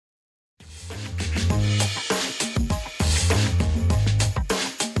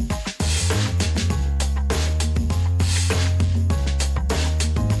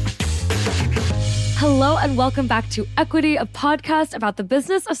Hello and welcome back to Equity, a podcast about the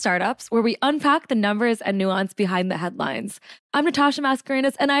business of startups where we unpack the numbers and nuance behind the headlines. I'm Natasha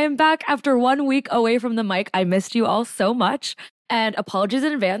Mascarenas and I am back after 1 week away from the mic. I missed you all so much. And apologies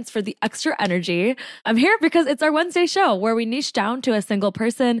in advance for the extra energy. I'm here because it's our Wednesday show where we niche down to a single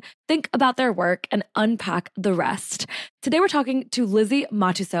person, think about their work, and unpack the rest. Today we're talking to Lizzie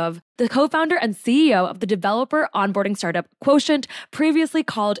Matusov, the co-founder and CEO of the developer onboarding startup Quotient, previously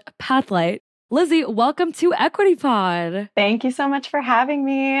called Pathlight. Lizzie, welcome to Equity Pod. Thank you so much for having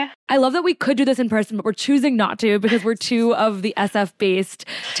me. I love that we could do this in person, but we're choosing not to because we're two of the SF-based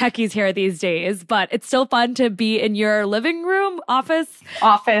techies here these days. But it's still fun to be in your living room, office,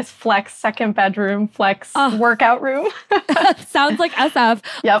 flex, second bedroom, flex, workout room. Sounds like SF.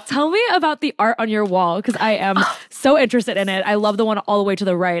 Yep. Tell me about the art on your wall because I am so interested in it. I love the one all the way to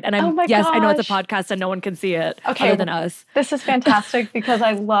the right. And I know it's a podcast and no one can see it other than us. This is fantastic because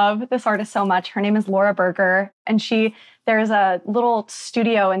I love this artist so much. Her name is Laura Berger, and there's a little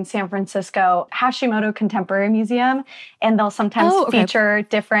studio in San Francisco, Hashimoto Contemporary Museum, and they'll sometimes feature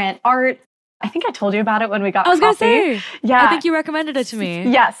different art. I think I told you about it when we got coffee. I was going to say, yeah. I think you recommended it to me.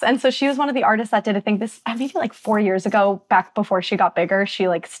 Yes, and so she was one of the artists that did, I think maybe like 4 years ago, back before she got bigger, she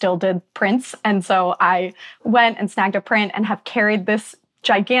still did prints, and so I went and snagged a print and have carried this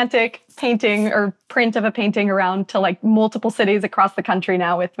gigantic painting or print of a painting around to multiple cities across the country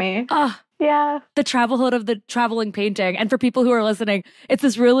now with me. Yeah. The travelhood of the traveling painting. And for people who are listening, it's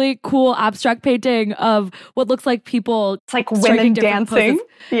this really cool abstract painting of what looks like people. It's like women dancing. Poses.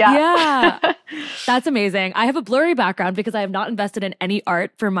 Yeah. That's amazing. I have a blurry background because I have not invested in any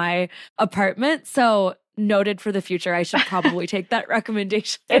art for my apartment. So noted for the future. I should probably take that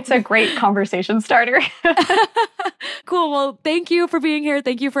recommendation. It's a great conversation starter. Cool. Well, thank you for being here.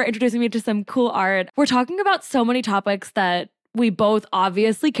 Thank you for introducing me to some cool art. We're talking about so many topics that we both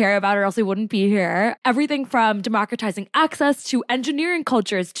obviously care about or else we wouldn't be here. Everything from democratizing access to engineering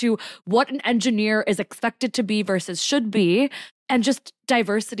cultures to what an engineer is expected to be versus should be, and just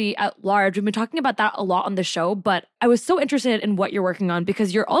diversity at large. We've been talking about that a lot on the show, but I was so interested in what you're working on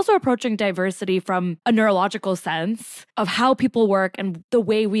because you're also approaching diversity from a neurological sense of how people work and the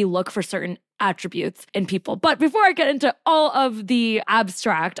way we look for certain attributes in people. But before I get into all of the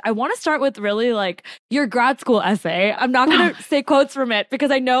abstract, I want to start with really your grad school essay. I'm not going to say quotes from it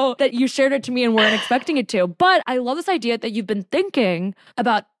because I know that you shared it to me and weren't expecting it to. But I love this idea that you've been thinking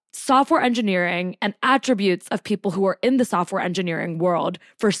about software engineering and attributes of people who are in the software engineering world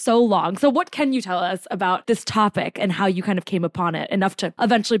for so long. So what can you tell us about this topic and how you kind of came upon it enough to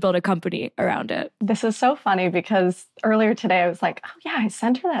eventually build a company around it? This is so funny because earlier today I was like, oh yeah, I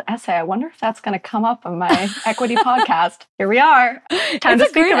sent her that essay. I wonder if that's going to come up on my Equity podcast. Here we are. Time to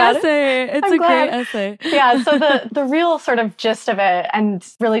speak about it. It's a great essay. Yeah, so the real sort of gist of it, and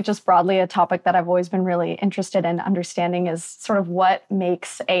really just broadly a topic that I've always been really interested in understanding, is sort of what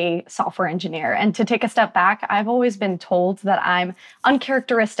makes a software engineer. And to take a step back, I've always been told that I'm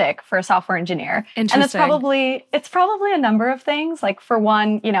uncharacteristic for a software engineer. Interesting. And it's probably a number of things. Like for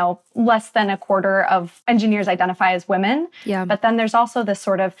one, less than a quarter of engineers identify as women. Yeah. But then there's also this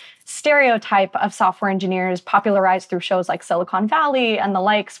sort of stereotype of software engineers popularized through shows like Silicon Valley and the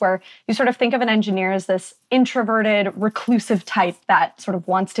likes, where you sort of think of an engineer as this introverted, reclusive type that sort of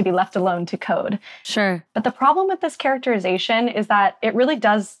wants to be left alone to code. Sure. But the problem with this characterization is that it really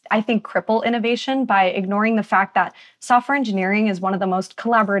does, I think, cripple innovation by ignoring the fact that software engineering is one of the most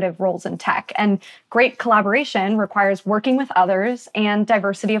collaborative roles in tech. And great collaboration requires working with others and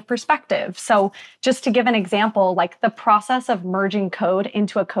diversity of perspective. So just to give an example, the process of merging code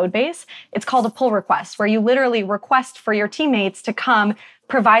into a code base, it's called a pull request, where you literally request for your teammates to come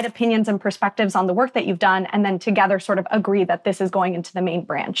provide opinions and perspectives on the work that you've done, and then together sort of agree that this is going into the main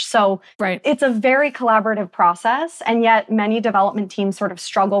branch. So It's a very collaborative process, and yet many development teams sort of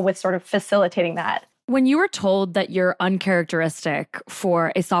struggle with sort of facilitating that. When you were told that you're uncharacteristic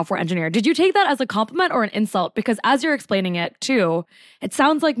for a software engineer, did you take that as a compliment or an insult? Because as you're explaining it too, it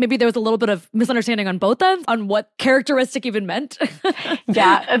sounds like maybe there was a little bit of misunderstanding on both ends on what characteristic even meant.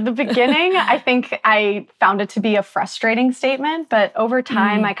 Yeah, at the beginning, I think I found it to be a frustrating statement, but over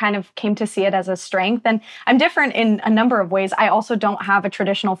time, I kind of came to see it as a strength. And I'm different in a number of ways. I also don't have a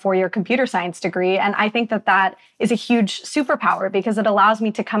traditional 4-year computer science degree. And I think that that is a huge superpower because it allows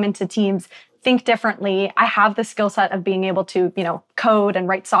me to come into teams think differently. I have the skill set of being able to, code and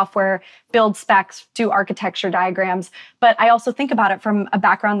write software, build specs, do architecture diagrams. But I also think about it from a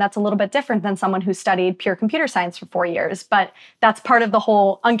background that's a little bit different than someone who studied pure computer science for 4 years. But that's part of the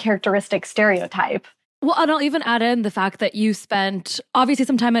whole uncharacteristic stereotype. Well, and I'll even add in the fact that you spent obviously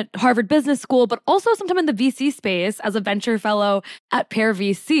some time at Harvard Business School, but also some time in the VC space as a venture fellow at Pear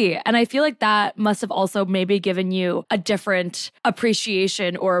VC. And I feel like that must have also maybe given you a different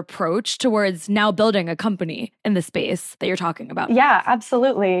appreciation or approach towards now building a company in the space that you're talking about. Yeah,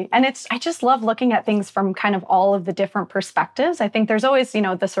 absolutely. And I just love looking at things from kind of all of the different perspectives. I think there's always,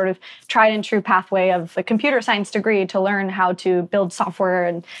 the sort of tried and true pathway of a computer science degree to learn how to build software.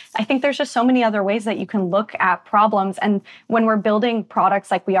 And I think there's just so many other ways that you can look at problems. And when we're building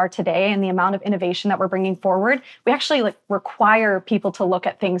products like we are today and the amount of innovation that we're bringing forward, we actually require people to look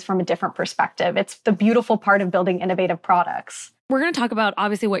at things from a different perspective. It's the beautiful part of building innovative products. We're going to talk about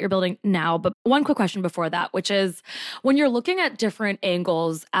obviously what you're building now, but one quick question before that, which is when you're looking at different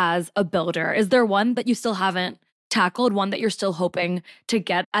angles as a builder, is there one that you still haven't tackled, one that you're still hoping to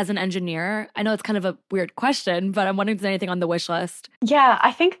get as an engineer? I know it's kind of a weird question, but I'm wondering if there's anything on the wish list. Yeah,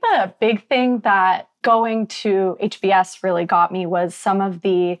 I think the big thing that going to HBS really got me was some of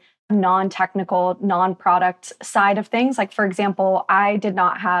the non-technical, non-product side of things. Like, for example, I did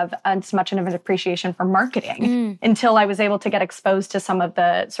not have as much of an appreciation for marketing until I was able to get exposed to some of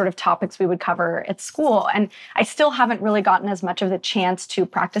the sort of topics we would cover at school. And I still haven't really gotten as much of the chance to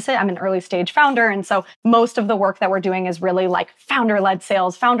practice it. I'm an early stage founder. And so most of the work that we're doing is really like founder-led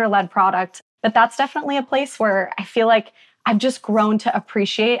sales, founder-led product. But that's definitely a place where I feel like I've just grown to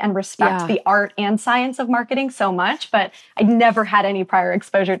appreciate and respect the art and science of marketing so much, but I never had any prior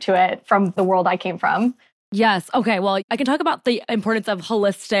exposure to it from the world I came from. Yes. Okay. Well, I can talk about the importance of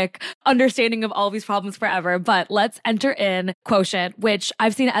holistic understanding of all of these problems forever, but let's enter in Quotient, which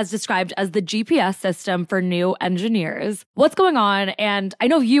I've seen as described as the GPS system for new engineers. What's going on? And I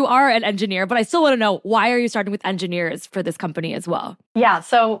know you are an engineer, but I still want to know, why are you starting with engineers for this company as well? Yeah.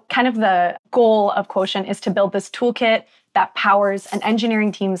 So kind of the goal of Quotient is to build this toolkit that powers an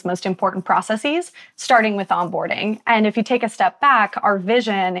engineering team's most important processes, starting with onboarding. And if you take a step back, our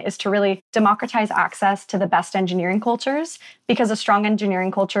vision is to really democratize access to the best engineering cultures, because a strong engineering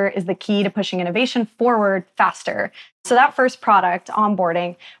culture is the key to pushing innovation forward faster. So that first product,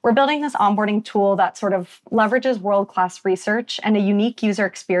 onboarding, we're building this onboarding tool that sort of leverages world-class research and a unique user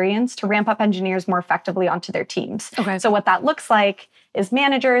experience to ramp up engineers more effectively onto their teams. Okay. So what that looks like is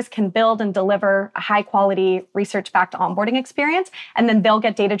managers can build and deliver a high-quality research-backed onboarding experience, and then they'll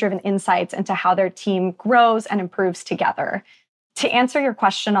get data-driven insights into how their team grows and improves together. To answer your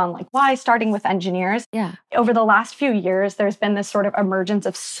question on why starting with engineers, over the last few years, there's been this sort of emergence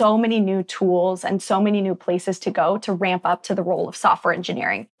of so many new tools and so many new places to go to ramp up to the role of software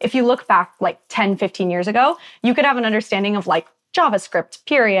engineering. If you look back 10, 15 years ago, you could have an understanding of JavaScript,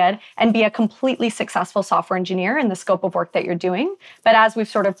 period, and be a completely successful software engineer in the scope of work that you're doing. But as we've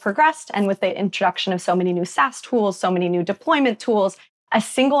sort of progressed, and with the introduction of so many new SaaS tools, so many new deployment tools, a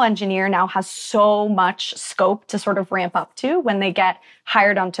single engineer now has so much scope to sort of ramp up to when they get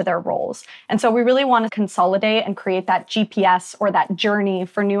hired onto their roles. And so we really want to consolidate and create that GPS or that journey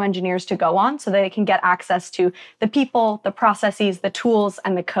for new engineers to go on so that they can get access to the people, the processes, the tools,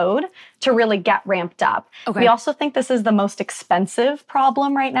 and the code to really get ramped up. Okay. We also think this is the most expensive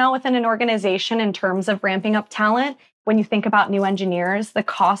problem right now within an organization in terms of ramping up talent. When you think about new engineers, the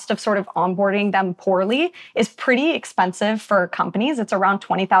cost of sort of onboarding them poorly is pretty expensive for companies. It's around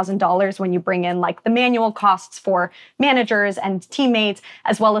 $20,000 when you bring in the manual costs for managers and teammates,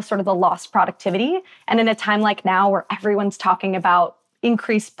 as well as sort of the lost productivity. And in a time like now where everyone's talking about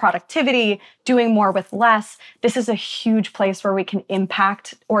increased productivity, doing more with less, this is a huge place where we can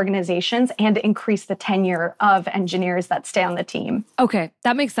impact organizations and increase the tenure of engineers that stay on the team. Okay,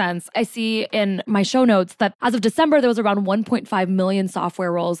 that makes sense. I see in my show notes that as of December, there was around 1.5 million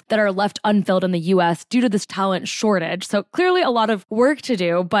software roles that are left unfilled in the US due to this talent shortage. So clearly a lot of work to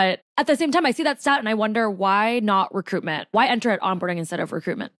do, but at the same time, I see that stat and I wonder, why not recruitment? Why enter at onboarding instead of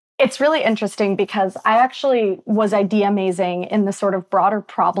recruitment? It's really interesting because I actually was idea amazing in the sort of broader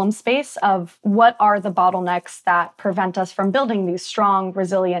problem space of what are the bottlenecks that prevent us from building these strong,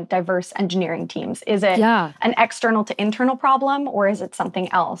 resilient, diverse engineering teams. Is it an external to internal problem, or is it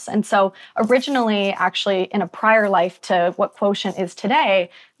something else? And so originally, actually, in a prior life to what Quotient is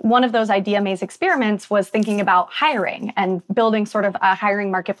today, one of those idea maze experiments was thinking about hiring and building sort of a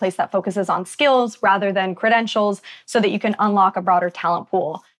hiring marketplace that focuses on skills rather than credentials so that you can unlock a broader talent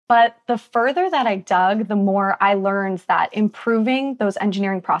pool. But the further that I dug, the more I learned that improving those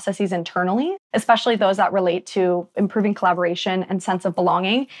engineering processes internally, especially those that relate to improving collaboration and sense of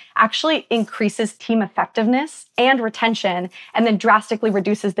belonging, actually increases team effectiveness and retention, and then drastically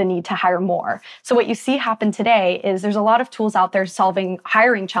reduces the need to hire more. So what you see happen today is there's a lot of tools out there solving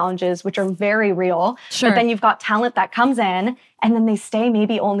hiring challenges, which are very real. Sure. But then you've got talent that comes in and then they stay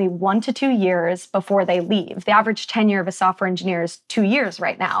maybe only 1 to 2 years before they leave. The average tenure of a software engineer is 2 years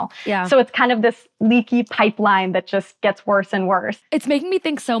right now. Yeah. So it's kind of this leaky pipeline that just gets worse and worse. It's making me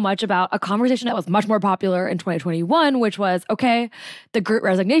think so much about a conversation that was much more popular in 2021, which was, okay, the Great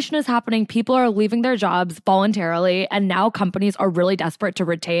Resignation is happening. People are leaving their jobs voluntarily, and now companies are really desperate to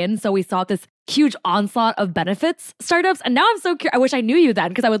retain. So we saw this huge onslaught of benefits startups. And now I'm so curious. I wish I knew you then,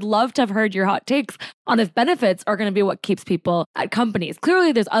 because I would love to have heard your hot takes on if benefits are going to be what keeps people at companies.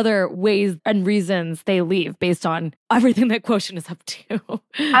 Clearly, there's other ways and reasons they leave based on everything that Quotient is up to.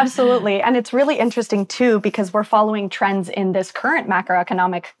 Absolutely. And it's really interesting too, because we're following trends in this current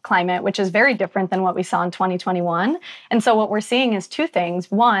macroeconomic climate, which is very different than what we saw in 2021. And so what we're seeing is two things.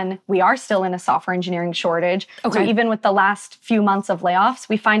 One, we are still in a software engineering shortage. Okay. So even with the last few months of layoffs,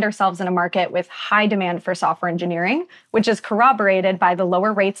 we find ourselves in a market with high demand for software engineering, which is corroborated by the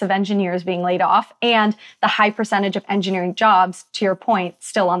lower rates of engineers being laid off and the high percentage of engineering jobs, to your point,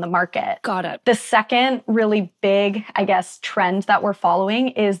 still on the market. Got it. The second really big, I guess, trend that we're following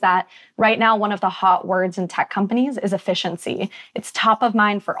is that right now, one of the hot words in tech companies is efficiency. It's top of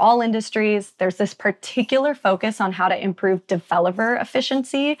mind for all industries. There's this particular focus on how to improve developer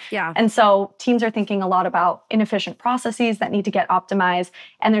efficiency. Yeah. And so teams are thinking a lot about inefficient processes that need to get optimized.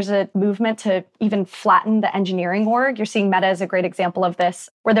 And there's a movement to even flatten the engineering org. You're seeing Meta as a great example of this,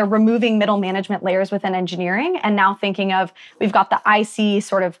 where they're removing middle management layers within engineering and now thinking of, we've got the IC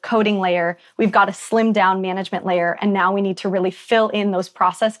sort of coding layer, we've got a slimmed down management layer, and now we need to really fill in those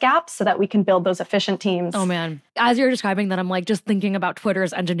process gaps so that we can build those efficient teams. Oh man. As you're describing that, I'm like just thinking about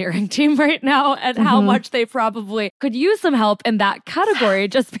Twitter's engineering team right now and how much they probably could use some help in that category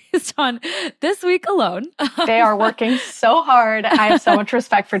just based on this week alone. They are working so hard. I have so much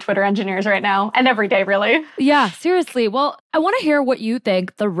respect for Twitter engineers right now and every day, really. Yeah, seriously. Well, I want to hear what you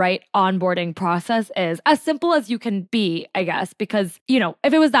think the right onboarding process is. As simple as you can be, I guess, because,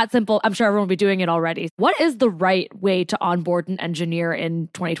 if it was that simple, I'm sure everyone would be doing it already. What is the right way to onboard an engineer in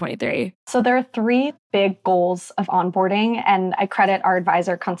 2023? So there are 3 big goals of onboarding, and I credit our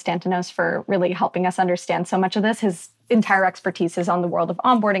advisor, Konstantinos, for really helping us understand so much of this. His entire expertise is on the world of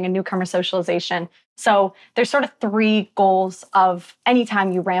onboarding and newcomer socialization. So there's sort of 3 goals of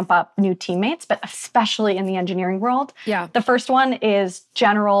anytime you ramp up new teammates, but especially in the engineering world. Yeah. The first one is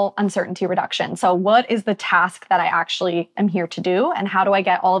general uncertainty reduction. So what is the task that I actually am here to do? And how do I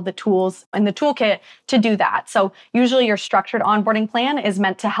get all of the tools in the toolkit to do that? So usually your structured onboarding plan is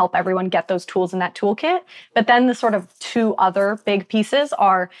meant to help everyone get those tools in that toolkit. But then the sort of 2 other big pieces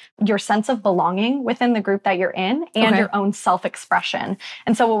are your sense of belonging within the group that you're in and your own self-expression.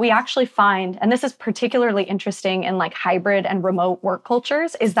 And so what we actually find, and this is particularly interesting in like hybrid and remote work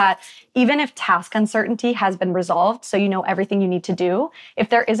cultures, is that even if task uncertainty has been resolved, so you know everything you need to do, if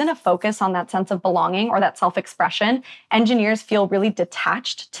there isn't a focus on that sense of belonging or that self-expression, engineers feel really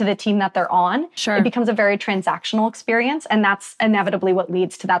detached to the team that they're on. Sure. It becomes a very transactional experience, and that's inevitably what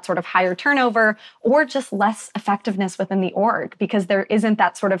leads to that sort of higher turnover or just less effectiveness within the org, because there isn't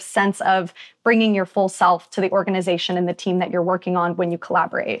that sort of sense of bringing your full self to the organization and the team that you're working on when you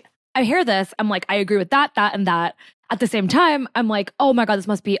collaborate. I hear this. I'm like, I agree with that, and that. At the same time, I'm like, oh my God, this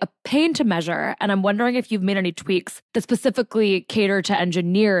must be a pain to measure. And I'm wondering if you've made any tweaks that specifically cater to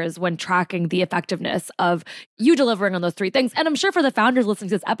engineers when tracking the effectiveness of you delivering on those 3 things. And I'm sure for the founders listening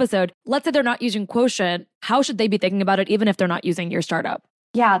to this episode, let's say they're not using Quotient, how should they be thinking about it, even if they're not using your startup?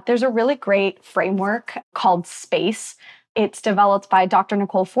 Yeah, there's a really great framework called SPACE. It's developed by Dr.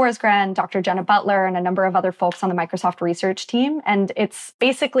 Nicole Forsgren, Dr. Jenna Butler, and a number of other folks on the Microsoft research team. And it's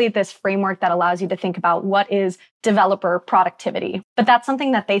basically this framework that allows you to think about what is developer productivity. But that's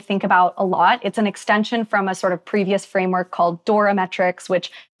something that they think about a lot. It's an extension from a sort of previous framework called DORA metrics,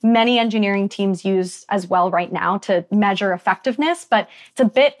 which many engineering teams use as well right now to measure effectiveness, but it's a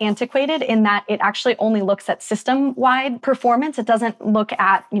bit antiquated in that it actually only looks at system-wide performance. It doesn't look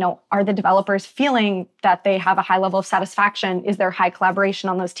at, are the developers feeling that they have a high level of satisfaction? Is there high collaboration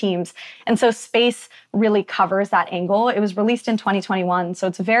on those teams? And so SPACE really covers that angle. It was released in 2021, so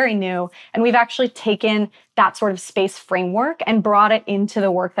it's very new. And we've actually taken that sort of space framework and brought it into the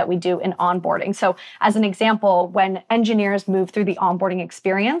work that we do in onboarding. So as an example, when engineers move through the onboarding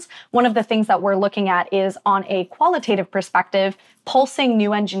experience, one of the things that we're looking at is on a qualitative perspective, pulsing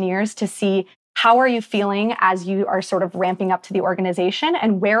new engineers to see how are you feeling as you are sort of ramping up to the organization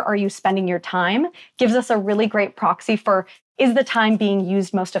and where are you spending your time gives us a really great proxy for is the time being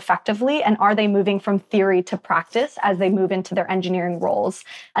used most effectively and are they moving from theory to practice as they move into their engineering roles?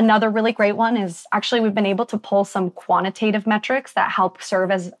 Another really great one is actually we've been able to pull some quantitative metrics that help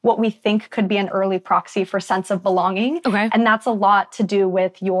serve as what we think could be an early proxy for sense of belonging. Okay. And that's a lot to do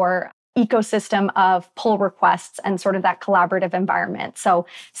with your ecosystem of pull requests and sort of that collaborative environment. So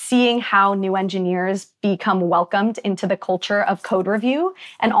seeing how new engineers become welcomed into the culture of code review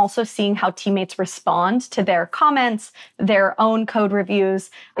and also seeing how teammates respond to their comments, their own code reviews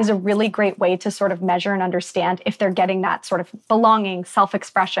is a really great way to sort of measure and understand if they're getting that sort of belonging,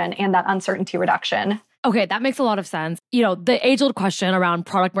 self-expression, and that uncertainty reduction. Okay, that makes a lot of sense. The age-old question around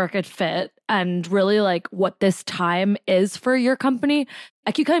product market fit and really like what this time is for your company,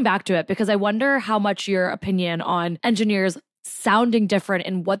 I keep coming back to it because I wonder how much your opinion on engineers sounding different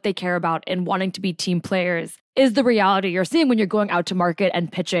in what they care about and wanting to be team players is the reality you're seeing when you're going out to market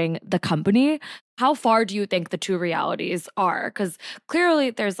and pitching the company. How far do you think the two realities are? Because clearly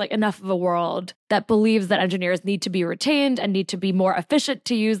there's like enough of a world that believes that engineers need to be retained and need to be more efficient,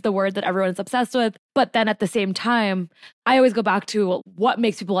 to use the word that everyone's obsessed with. But then at the same time, I always go back to what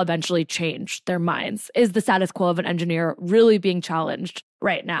makes people eventually change their minds. Is the status quo of an engineer really being challenged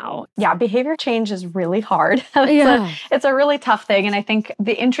right now? Yeah, behavior change is really hard. It's a really tough thing. And I think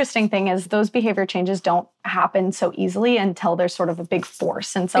the interesting thing is those behavior changes don't happen so easily until there's sort of a big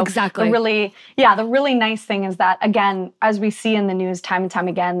force. And so exactly. the really nice thing is that, again, as we see in the news time and time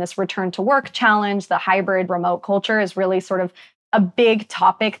again, this return to work challenge, the hybrid remote culture is really sort of a big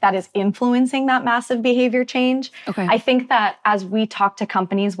topic that is influencing that massive behavior change. Okay. I think that as we talk to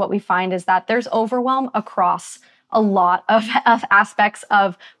companies, what we find is that there's overwhelm across a lot of aspects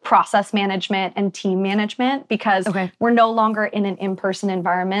of process management and team management because we're no longer in an in-person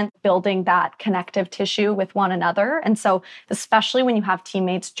environment building that connective tissue with one another. And so especially when you have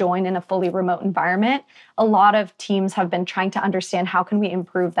teammates join in a fully remote environment, a lot of teams have been trying to understand how can we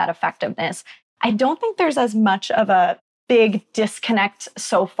improve that effectiveness. I don't think there's as much of a big disconnect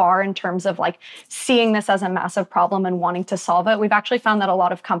so far in terms of like seeing this as a massive problem and wanting to solve it. We've actually found that a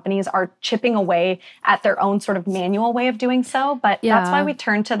lot of companies are chipping away at their own sort of manual way of doing so. But that's why we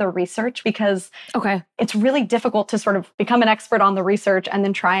turn to the research because it's really difficult to sort of become an expert on the research and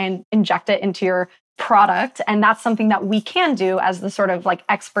then try and inject it into your product. And that's something that we can do as the sort of like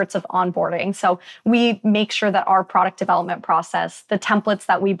experts of onboarding. So we make sure that our product development process, the templates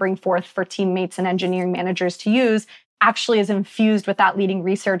that we bring forth for teammates and engineering managers to use, actually is infused with that leading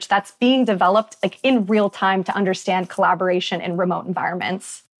research that's being developed like in real time to understand collaboration in remote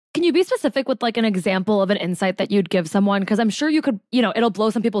environments. Can you be specific with like an example of an insight that you'd give someone? Because I'm sure you could, it'll blow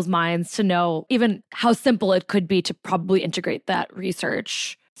some people's minds to know even how simple it could be to probably integrate that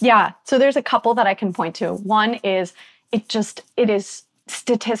research. Yeah. So there's a couple that I can point to. One is it is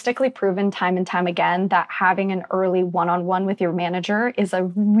statistically proven time and time again that having an early one-on-one with your manager is a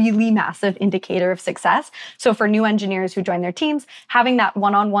really massive indicator of success. So for new engineers who join their teams, having that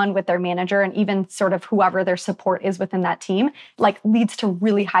one-on-one with their manager and even sort of whoever their support is within that team, like leads to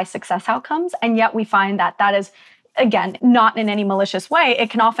really high success outcomes. And yet we find that is, again, not in any malicious way. It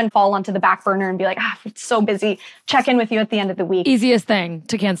can often fall onto the back burner and be like, it's so busy. Check in with you at the end of the week. Easiest thing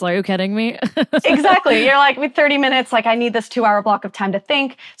to cancel. Are you kidding me? Exactly. You're like, with 30 minutes, like I need this 2-hour block of time to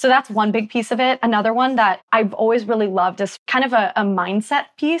think. So that's one big piece of it. Another one that I've always really loved is kind of a mindset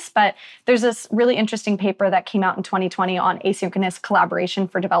piece, but there's this really interesting paper that came out in 2020 on asynchronous collaboration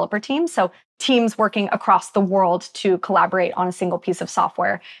for developer teams. So teams working across the world to collaborate on a single piece of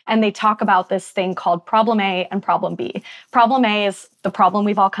software. And they talk about this thing called problem A and problem B. Problem A is the problem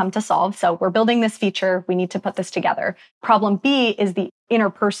we've all come to solve. So we're building this feature. We need to put this together. Problem B is the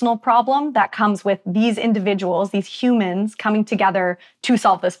interpersonal problem that comes with these individuals, these humans coming together to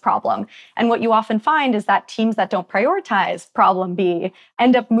solve this problem. And what you often find is that teams that don't prioritize problem B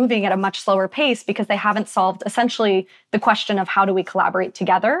end up moving at a much slower pace because they haven't solved essentially the question of how do we collaborate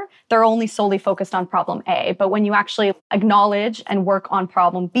together. They're only solely focused on problem A. But when you actually acknowledge and work on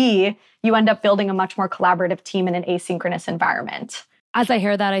problem B, you end up building a much more collaborative team in an asynchronous environment. As I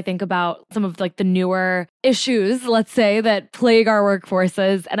hear that, I think about some of like the newer issues, let's say, that plague our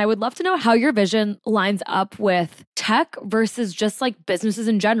workforces. And I would love to know how your vision lines up with tech versus just like businesses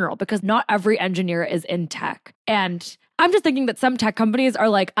in general, because not every engineer is in tech. And I'm just thinking that some tech companies are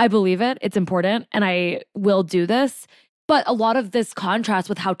like, I believe it, it's important, and I will do this. But a lot of this contrasts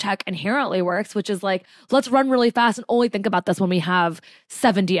with how tech inherently works, which is like, let's run really fast and only think about this when we have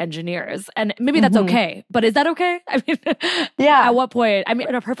 70 engineers. And maybe that's okay. But is that okay? I mean, yeah. At what point? I mean,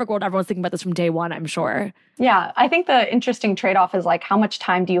 in a perfect world, everyone's thinking about this from day one, I'm sure. Yeah, I think the interesting trade-off is like, how much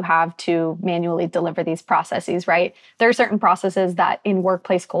time do you have to manually deliver these processes, right? There are certain processes that in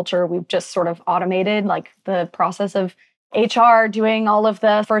workplace culture, we've just sort of automated, like the process of HR doing all of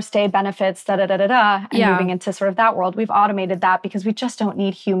the first day benefits, and moving into sort of that world. We've automated that because we just don't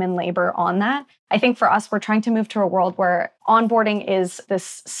need human labor on that. I think for us, we're trying to move to a world where onboarding is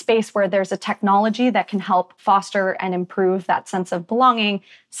this space where there's a technology that can help foster and improve that sense of belonging,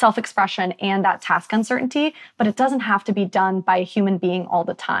 self-expression, and that task uncertainty, but it doesn't have to be done by a human being all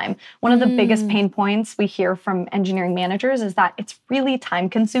the time. One of the biggest pain points we hear from engineering managers is that it's really time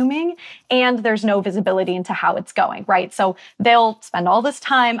consuming and there's no visibility into how it's going, right? So they'll spend all this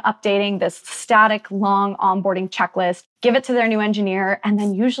time updating this static, long onboarding checklist, give it to their new engineer, and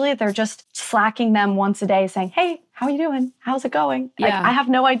then usually they're just slacking them once a day saying, hey, how are you doing? How's it going? Yeah. Like, I have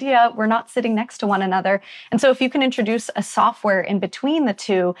no idea. We're not sitting next to one another. And so if you can introduce a software in between the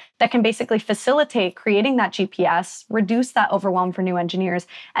two that can basically facilitate creating that GPS, reduce that overwhelm for new engineers,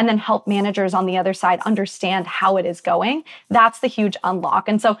 and then help managers on the other side understand how it is going, that's the huge unlock.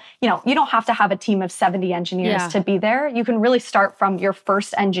 And so, you don't have to have a team of 70 engineers to be there. You can really start from your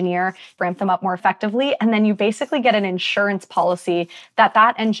first engineer, ramp them up more effectively, and then you basically get an insurance policy that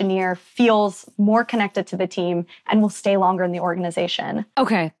that engineer feels more connected to the team and will stay longer in the organization.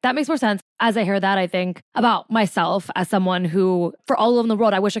 Okay, that makes more sense. As I hear that, I think about myself as someone who, for all over the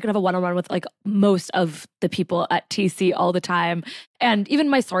world, I wish I could have a one-on-one with like most of the people at TC all the time. And even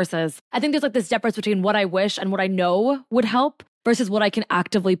my sources. I think there's like this difference between what I wish and what I know would help versus what I can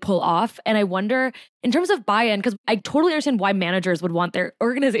actively pull off. And I wonder, in terms of buy-in, because I totally understand why managers would want their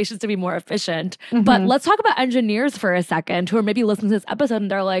organizations to be more efficient. But let's talk about engineers for a second who are maybe listening to this episode and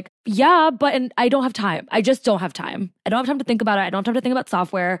they're like, yeah, but I don't have time. I just don't have time. I don't have time to think about it. I don't have time to think about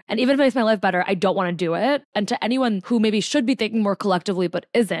software. And even if it makes my life better, I don't want to do it. And to anyone who maybe should be thinking more collectively but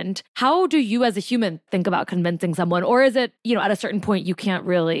isn't, how do you as a human think about convincing someone? Or is it, at a certain point, you can't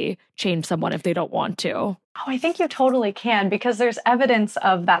really change someone if they don't want to? Oh, I think you totally can, because there's evidence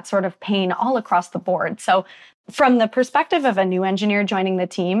of that sort of pain all across the board. So from the perspective of a new engineer joining the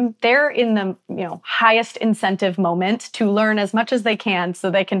team, they're in the highest incentive moment to learn as much as they can so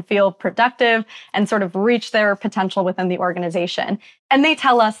they can feel productive and sort of reach their potential within the organization. And they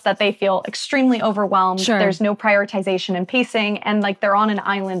tell us that they feel extremely overwhelmed. Sure. There's no prioritization and pacing, and like they're on an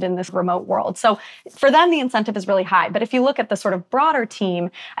island in this remote world. So for them, the incentive is really high. But if you look at the sort of broader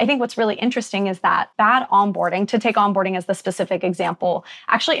team, I think what's really interesting is that bad onboarding, to take onboarding as the specific example,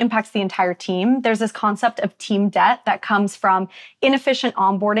 actually impacts the entire team. There's this concept of team debt that comes from inefficient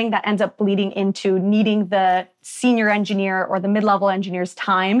onboarding that ends up bleeding into needing the senior engineer or the mid-level engineer's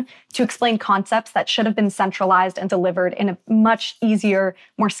time to explain concepts that should have been centralized and delivered in a much easier,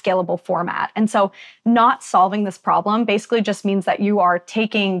 more scalable format. And so not solving this problem basically just means that you are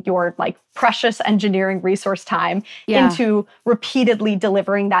taking your precious engineering resource time into repeatedly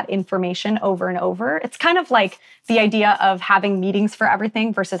delivering that information over and over. It's kind of like the idea of having meetings for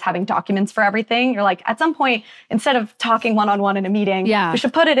everything versus having documents for everything. You're like, at some point, instead of talking one-on-one in a meeting, we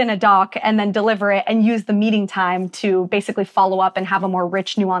should put it in a doc and then deliver it and use the meeting time to basically follow up and have a more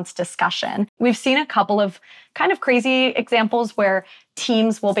rich, nuanced discussion. We've seen a couple of kind of crazy examples where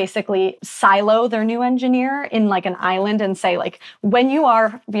teams will basically silo their new engineer in like an island and say when you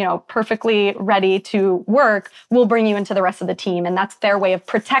are, perfectly ready to work, we'll bring you into the rest of the team. And that's their way of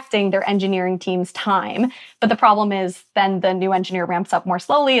protecting their engineering team's time. But the problem is then the new engineer ramps up more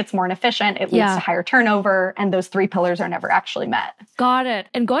slowly. It's more inefficient. It leads to higher turnover. And those three pillars are never actually met. Got it.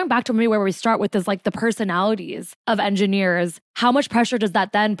 And going back to maybe where we start with is the personalities of engineers. How much pressure does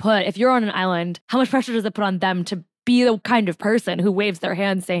that then put, if you're on an island, how much pressure does it put on them to be the kind of person who waves their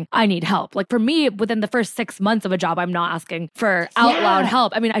hand saying, I need help? For me, within the first 6 months of a job, I'm not asking for out loud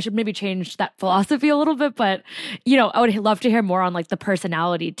help. I mean, I should maybe change that philosophy a little bit, but, I would love to hear more on the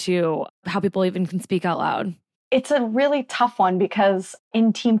personality too, how people even can speak out loud. It's a really tough one because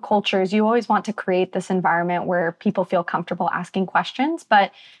in team cultures, you always want to create this environment where people feel comfortable asking questions.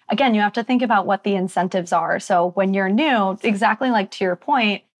 But again, you have to think about what the incentives are. So when you're new, exactly to your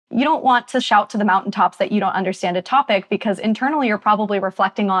point, you don't want to shout to the mountaintops that you don't understand a topic, because internally you're probably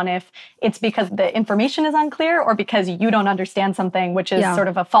reflecting on if it's because the information is unclear or because you don't understand something, which is sort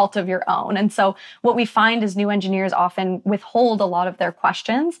of a fault of your own. And so what we find is new engineers often withhold a lot of their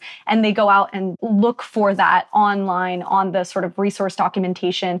questions, and they go out and look for that online on the sort of resource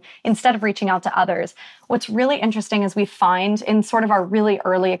documentation instead of reaching out to others. What's really interesting is we find in sort of our really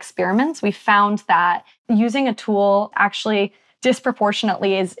early experiments, we found that using a tool actually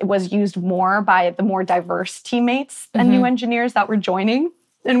disproportionately was used more by the more diverse teammates and new engineers that were joining.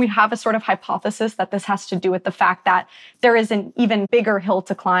 And we have a sort of hypothesis that this has to do with the fact that there is an even bigger hill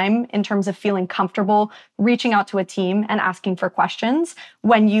to climb in terms of feeling comfortable reaching out to a team and asking for questions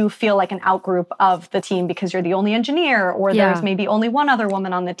when you feel like an outgroup of the team because you're the only engineer or there's maybe only one other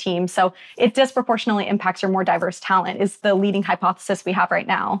woman on the team. So it disproportionately impacts your more diverse talent is the leading hypothesis we have right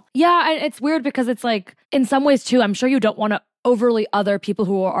now. Yeah, and it's weird because it's like, in some ways too, I'm sure you don't want to overly other people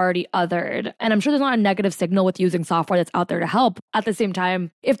who are already othered. And I'm sure there's not a negative signal with using software that's out there to help. At the same time,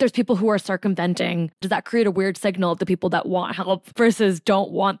 if there's people who are circumventing, does that create a weird signal to people that want help versus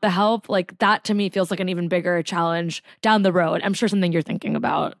don't want the help? Like that to me feels like an even bigger challenge down the road. I'm sure something you're thinking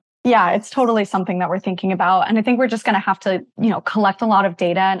about. Yeah, it's totally something that we're thinking about. And I think we're just going to have to, collect a lot of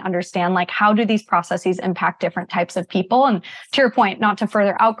data and understand like how do these processes impact different types of people? And to your point, not to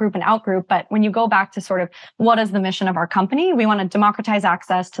further outgroup, but when you go back to sort of what is the mission of our company, we want to democratize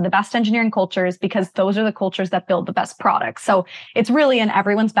access to the best engineering cultures because those are the cultures that build the best products. So it's really in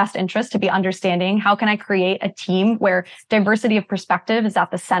everyone's best interest to be understanding how can I create a team where diversity of perspective is at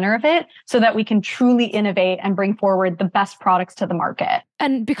the center of it so that we can truly innovate and bring forward the best products to the market.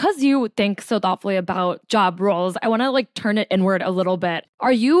 And because you think so thoughtfully about job roles, I want to like turn it inward a little bit.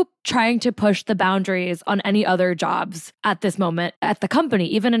 Are you trying to push the boundaries on any other jobs at this moment at the company,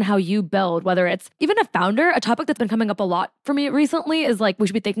 even in how you build, whether it's even a founder? A topic that's been coming up a lot for me recently is like we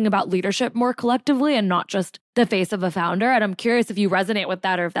should be thinking about leadership more collectively and not just the face of a founder. And I'm curious if you resonate with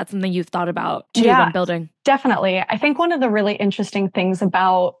that or if that's something you've thought about too when building. Definitely. I think one of the really interesting things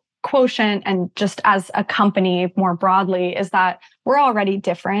about Quotient and just as a company more broadly is that we're already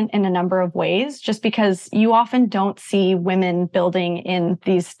different in a number of ways, just because you often don't see women building in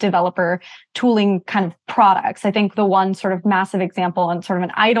these developer tooling kind of products. I think the one sort of massive example and sort of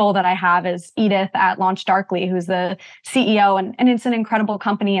an idol that I have is Edith at LaunchDarkly, who's the CEO, and it's an incredible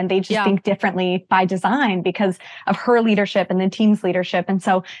company, and they just think differently by design because of her leadership and the team's leadership. And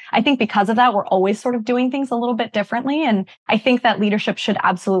so I think because of that, we're always sort of doing things a little bit differently. And I think that leadership should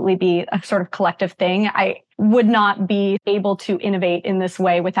absolutely be a sort of collective thing. I would not be able to innovate in this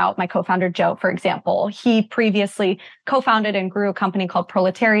way without my co-founder, Joe, for example. He previously co-founded and grew a company called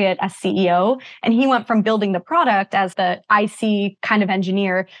Proletariat as CEO. And he went from building the product as the IC kind of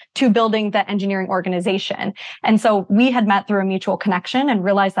engineer to building the engineering organization. And so we had met through a mutual connection and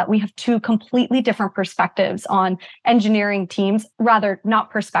realized that we have two completely different perspectives on engineering teams, rather not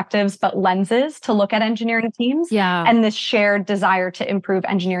perspectives, but lenses to look at engineering teams. And this shared desire to improve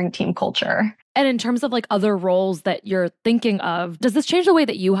engineering team culture. And in terms of like other roles that you're thinking of, does this change the way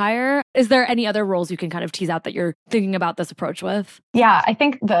that you hire? Is there any other roles you can kind of tease out that you're thinking about this approach with? Yeah, I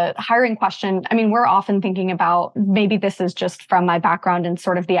think the hiring question, I mean, we're often thinking about, maybe this is just from my background and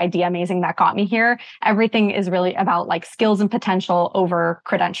sort of the idea amazing that got me here. Everything is really about like skills and potential over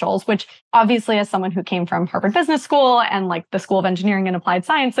credentials, which obviously as someone who came from Harvard Business School and like the School of Engineering and Applied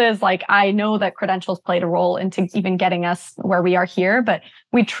Sciences, like I know that credentials played a role into even getting us where we are here, but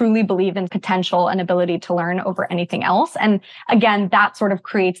we truly believe in potential and ability to learn over anything else. And again, that sort of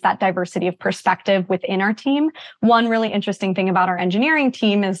creates that diversity of perspective within our team. One really interesting thing about our engineering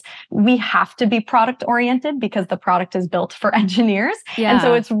team is we have to be product oriented because the product is built for engineers. And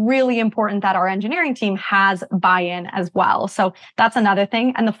so it's really important that our engineering team has buy-in as well. So that's another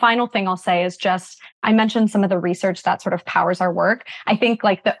thing. And the final thing I'll say is just, I mentioned some of the research that sort of powers our work. I think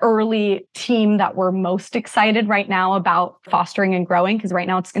like the early team that we're most excited right now about fostering and growing, because right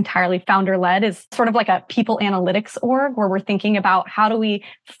now it's entirely founder-led, is sort of like a people analytics org where we're thinking about how do we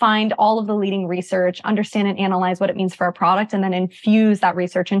find all of the leading research, understand and analyze what it means for our product, and then infuse that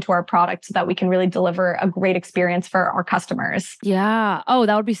research into our product so that we can really deliver a great experience for our customers. Yeah. Oh,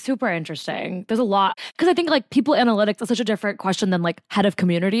 that would be super interesting. There's a lot. Because I think like people analytics is such a different question than like head of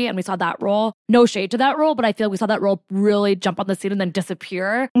community. And we saw that role. No shade to that role, but I feel like we saw that role really jump on the scene and then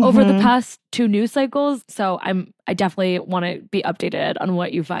disappear over the past 2 news cycles. So I definitely want to be updated on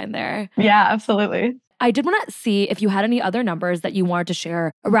what you find there. Yeah, absolutely. I did want to see if you had any other numbers that you wanted to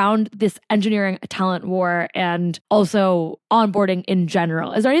share around this engineering talent war and also onboarding in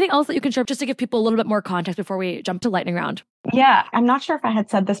general. Is there anything else that you can share just to give people a little bit more context before we jump to lightning round? Yeah, I'm not sure if I had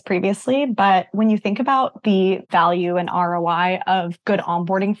said this previously, but when you think about the value and ROI of good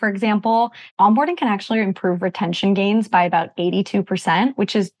onboarding, for example, onboarding can actually improve retention gains by about 82%,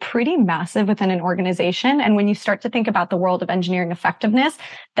 which is pretty massive within an organization. And when you start to think about the world of engineering effectiveness,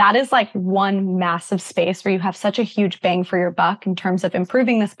 that is like one massive space where you have such a huge bang for your buck in terms of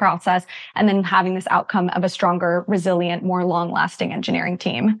improving this process and then having this outcome of a stronger, resilient, more long-lasting engineering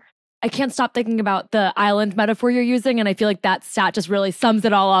team. I can't stop thinking about the island metaphor you're using. And I feel like that stat just really sums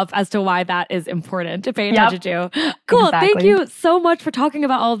it all up as to why that is important to pay attention to. Cool. Exactly. Thank you so much for talking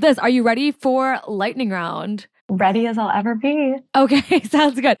about all of this. Are you ready for lightning round? Ready as I'll ever be. Okay,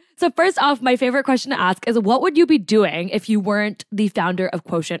 sounds good. So first off, my favorite question to ask is what would you be doing if you weren't the founder of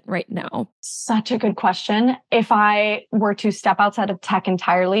Quotient right now? Such a good question. If I were to step outside of tech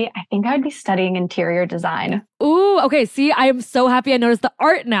entirely, I think I'd be studying interior design. Ooh, okay. See, I am so happy I noticed the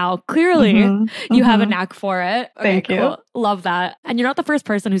art now. Clearly, you have a knack for it. Okay, Thank you. Cool. Love that. And you're not the first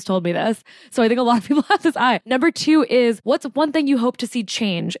person who's told me this. So I think a lot of people have this eye. Number 2 is what's one thing you hope to see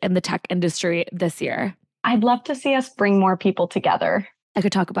change in the tech industry this year? I'd love to see us bring more people together. I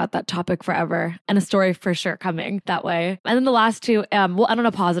could talk about that topic forever and a story for sure coming that way. And then the last 2, we'll end on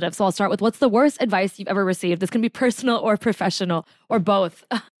a positive. So I'll start with what's the worst advice you've ever received? This can be personal or professional or both.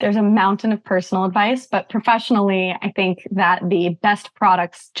 There's a mountain of personal advice, but professionally, I think that the best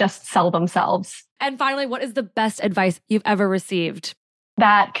products just sell themselves. And finally, what is the best advice you've ever received?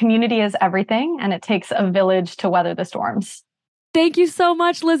 That community is everything and it takes a village to weather the storms. Thank you so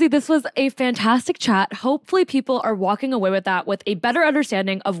much, Lizzie. This was a fantastic chat. Hopefully people are walking away with that with a better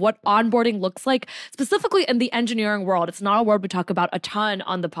understanding of what onboarding looks like, specifically in the engineering world. It's not a word we talk about a ton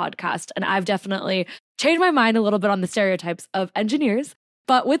on the podcast. And I've definitely changed my mind a little bit on the stereotypes of engineers.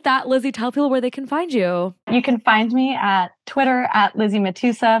 But with that, Lizzie, tell people where they can find you. You can find me at Twitter at Lizzie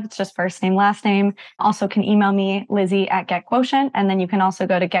Matusa. It's just first name, last name. Also can email me, Lizzie@GetQuotient. And then you can also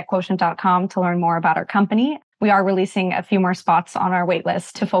go to getquotient.com to learn more about our company. We are releasing a few more spots on our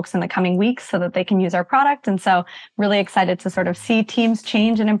waitlist to folks in the coming weeks so that they can use our product. And so really excited to sort of see teams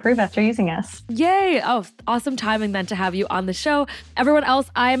change and improve after using us. Yay. Oh, awesome timing then to have you on the show. Everyone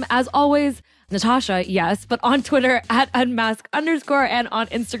else, I'm as always Natasha, yes, but on Twitter at unmask_ and on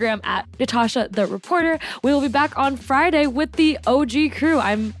Instagram at Natasha the Reporter. We will be back on Friday with the OG crew.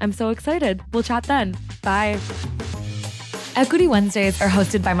 I'm so excited. We'll chat then. Bye. Equity Wednesdays are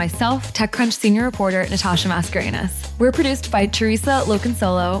hosted by myself, TechCrunch senior reporter Natasha Mascarenas. We're produced by Teresa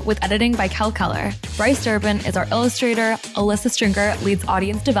Locansolo with editing by Kel Keller. Bryce Durbin is our illustrator, Alyssa Stringer leads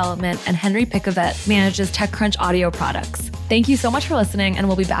audience development, and Henry Pickavet manages TechCrunch audio products. Thank you so much for listening, and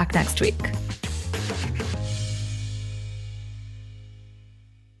we'll be back next week.